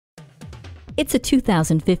It's a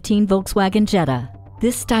 2015 Volkswagen Jetta.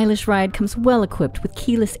 This stylish ride comes well equipped with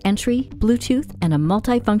keyless entry, Bluetooth, and a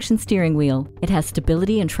multi-function steering wheel. It has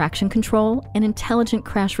stability and traction control, an intelligent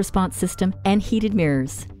crash response system, and heated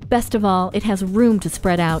mirrors. Best of all, it has room to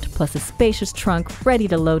spread out, plus a spacious trunk ready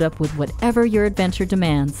to load up with whatever your adventure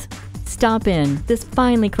demands. Stop in. This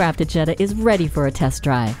finely crafted Jetta is ready for a test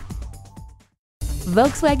drive.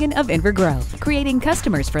 Volkswagen of Inver-Grove, creating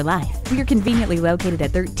customers for life. We are conveniently located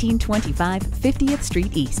at 1325 50th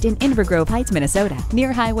Street East in Inver-Grove-Heights, Minnesota,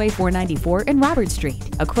 near Highway 494 and Robert Street,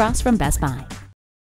 across from Best Buy.